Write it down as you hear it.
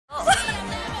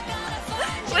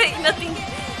Nothing.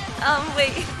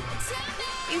 Wait.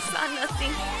 You saw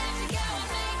nothing.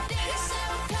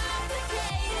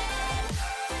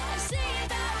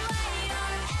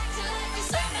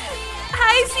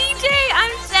 Hi CJ,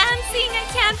 I'm dancing. I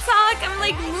can't talk. I'm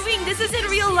like moving. This isn't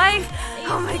real life.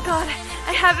 Oh my god.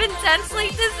 I haven't danced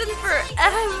like this in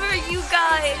forever, you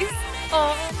guys.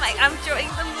 Oh my, I'm throwing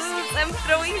the moves. I'm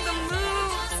throwing the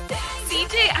moves.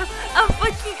 CJ, I'm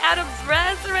fucking out of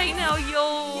breath right now. Yo,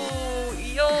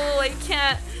 I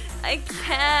can't.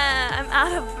 I'm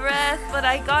out of breath, but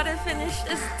I gotta finish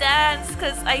this dance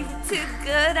because I'm too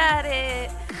good at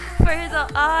it for the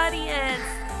audience.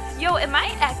 Yo, am I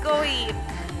echoey?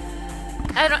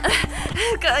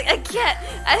 I can't.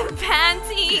 I'm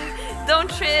panting. Don't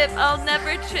trip. I'll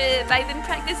never trip. I've been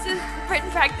practicing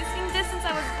this since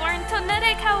I was born.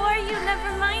 Tonetic, how are you?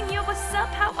 Never mind. Yo, what's up?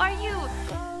 How are you?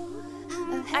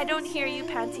 I don't hear you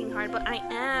panting hard, but I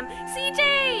am.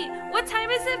 CJ, what time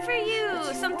is it for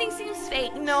you? Something seems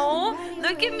fake. No,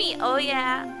 look at me. Oh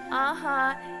yeah.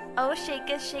 Uh-huh. Oh, shake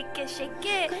it, shake it, shake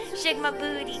it. Shake my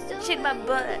booty, shake my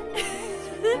butt.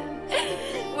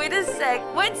 Wait a sec.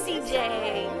 What,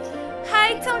 CJ?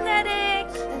 Hi, Tonetic.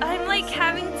 I'm like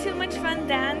having too much fun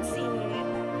dancing.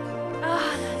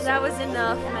 Ah, that was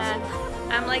enough, man.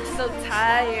 I'm like so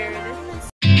tired.